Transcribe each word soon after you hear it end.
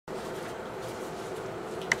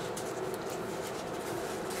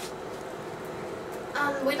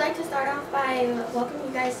We'd like to start off by welcoming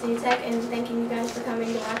you guys to UTech and thanking you guys for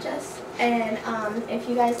coming to watch us. And if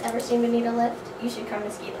you guys ever seem to need a lift, you should come to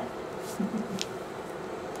SkiLift.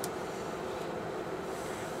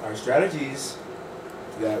 Our strategies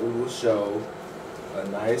that we will show a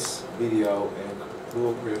nice video and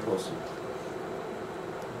cool career poster.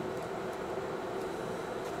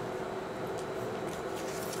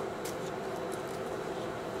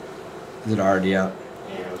 Is it already out?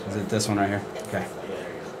 Yeah. Is it this one right here? Okay. Yeah, there you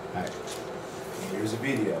go. Alright. And here's a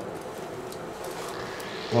video.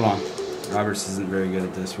 Hold on. Roberts isn't very good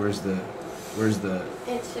at this. Where's the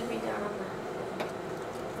It should be down on that.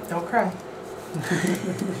 Don't cry.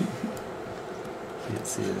 can't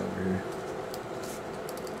see it over here.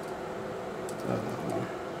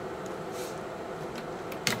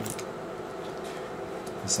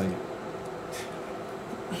 A second.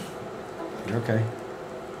 You're okay.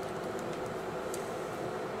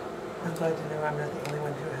 I'm glad to know I'm not the only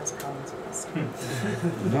one who has problems with this.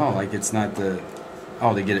 No, like it's not the.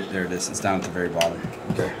 Oh, they get it. There it is. It's down at the very bottom.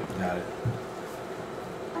 Okay, got it.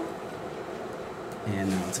 And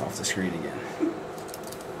now it's off the screen again.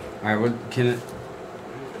 All right, what can it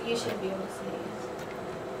You should be able to see it.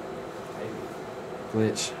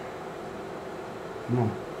 glitch? Come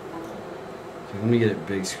on. Okay, let me get it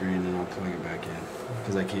big screen and I'll plug it back in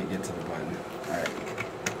because I can't get to the button. All right.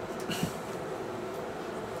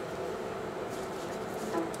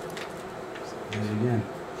 Do it again.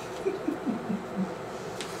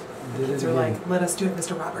 Did it Kids are again. like, let us do it,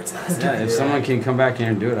 Mr. Roberts asked. Yeah, if someone can come back here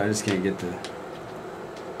and do it, I just can't get the.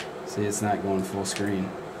 See, it's not going full screen.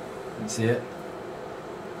 See it?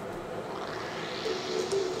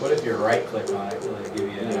 What if you right click on it? Will it give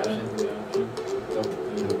you an option? Nope.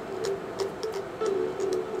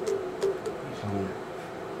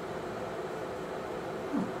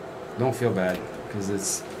 Don't feel bad, because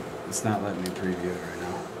it's not letting me preview it right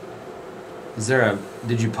now. Is there a?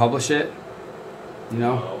 Did you publish it? You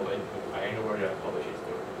know? No, I know where to publish it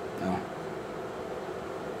to. No.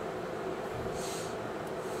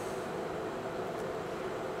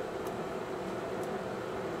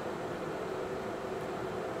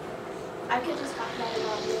 I could just talk about it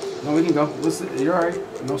all day. No, we can go. Listen, you're all right.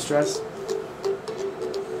 No stress.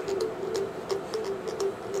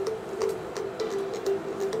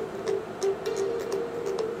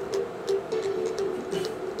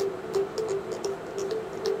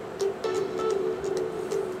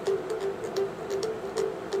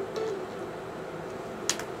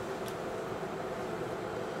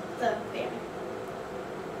 The banner.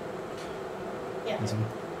 Yeah. This one?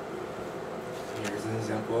 Here's an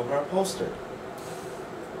example of our poster.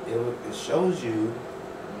 It shows you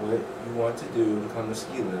what you want to do to come to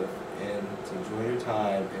SkiLift and to enjoy your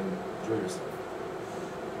time and enjoy yourself.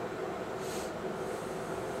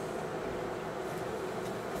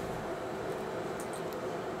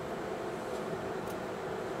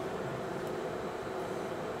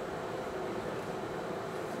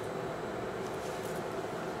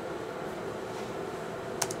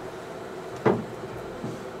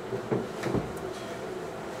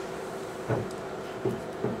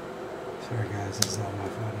 Sorry guys, this is all my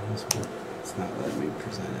fault on this one. It's not letting me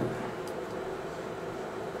present it.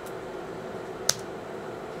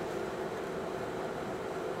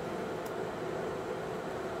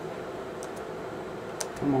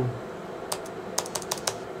 Come on.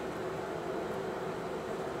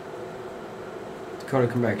 Dakota,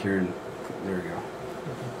 come back here and there we go.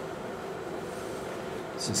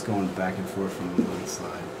 It's just going back and forth from one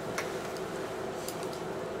slide.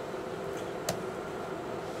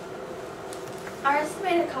 Our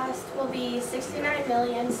estimated cost will be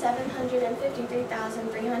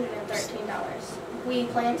 $69,753,313. We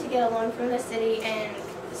plan to get a loan from the city, and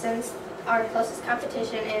since our closest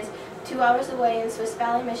competition is 2 hours away in Swiss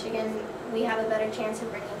Valley, Michigan, we have a better chance of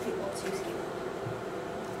bringing people to ski.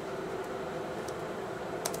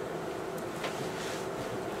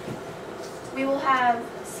 We will have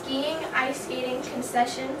skiing, ice skating,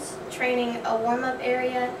 concessions, training, a warm-up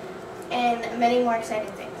area, and many more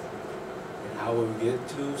exciting things. And how will we get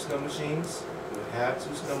 2 snow machines? We'll have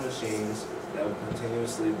 2 snow machines that will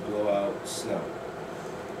continuously blow out snow.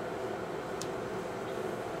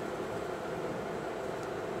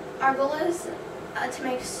 Our goal is to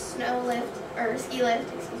make SkiLift,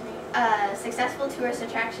 a successful tourist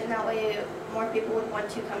attraction. That way, more people would want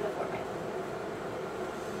to come to Fort Wayne.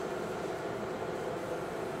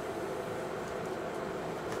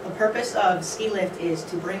 The purpose of SkiLift is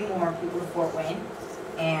to bring more people to Fort Wayne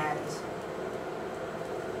and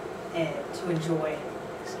to enjoy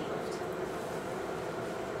SkiLift.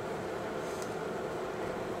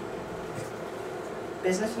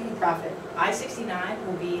 business will be profit. I-69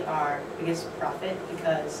 will be our biggest profit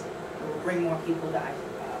because it will bring more people to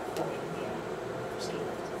Fort Wayne, Indiana for ski lift.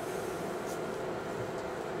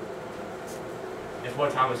 It's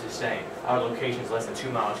what Thomas is saying. Our location is less than 2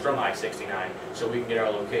 miles from I-69, so we can get our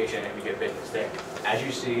location and we get business there. As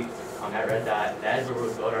you see on that red dot, that is where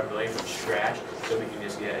we'll build our building from scratch, so we can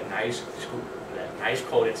just get a nice school, a nice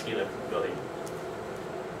coated ski lift building.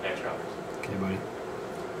 Next, Robert. Okay, buddy.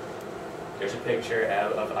 There's a picture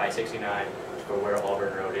of I-69 for where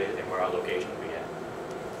Auburn Road is and where our location will be at.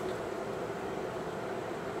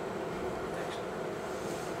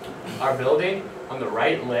 Next. Our building, on the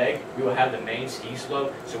right leg, we will have the main ski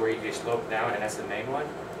slope, so where you can slope down, and that's the main one.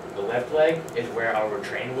 The left leg is where our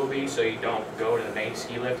train will be, so you don't go to the main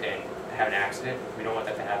ski lift and have an accident. We don't want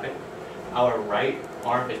that to happen. Our right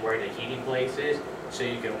arm is where the heating place is, so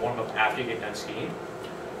you can warm up after you get done skiing.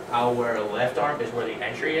 Our left arm is where the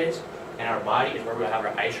entry is, and our body is where we'll have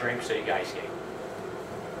our ice rink, so you guys skate.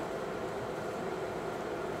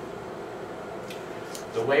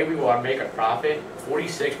 The way we will make a profit,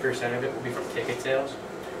 46% of it will be from ticket sales.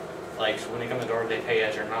 Like, so when they come to the door, they pay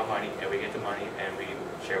us our amount of money, and we get the money, and we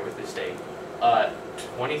share it with the state.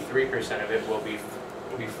 23% of it will be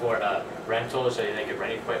for rentals, so they can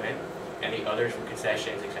rent equipment, and the others from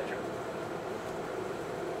concessions, etc.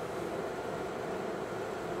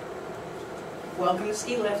 Welcome to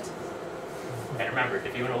ski lift. And remember,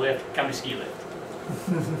 if you want to lift, come to ski lift.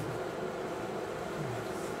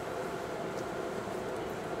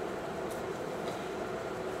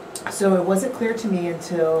 So it wasn't clear to me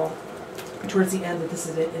until towards the end that this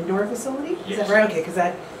is an indoor facility? Is that Yes. right? Okay, because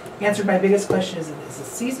that answered my biggest question, is this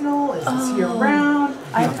seasonal? Is this year Oh. round?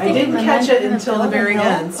 I I didn't catch it until the very No.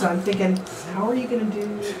 end, so I'm thinking, how are you gonna do,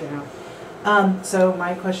 so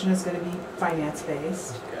my question is gonna be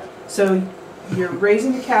finance-based. Okay. So you're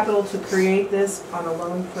raising the capital to create this on a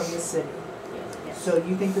loan from the city. Yes. So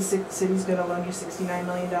you think the city's gonna loan you $69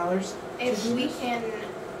 million? If we can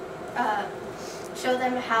show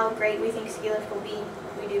them how great we think ski lift will be,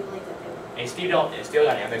 we do believe that they will. And Steel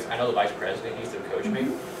Dynamics, I know the vice president, he used to coach me.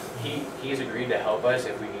 He's agreed to help us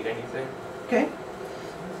if we need anything. Okay.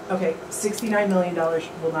 Okay, $69 million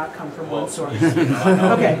will not come from one source. I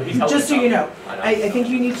know, Okay, he's helped just us so you out. know, I I think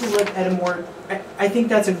you need to look at a more, I think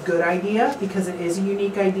that's a good idea because it is a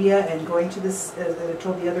unique idea, and going to this, as I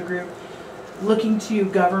told the other group, looking to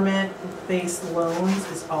government-based loans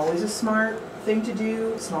is always a smart thing to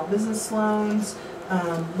do, small business loans,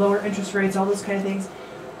 lower interest rates, all those kind of things.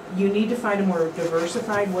 You need to find a more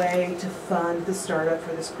diversified way to fund the startup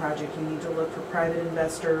for this project. You need to look for private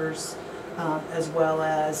investors, as well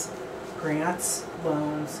as grants,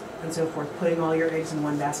 loans, and so forth. Putting all your eggs in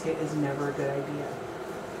one basket is never a good idea.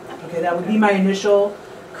 Okay, that would be my initial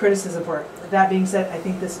criticism for it. That being said, I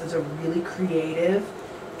think this is a really creative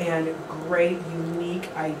and great, unique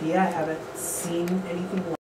idea. I haven't seen anything like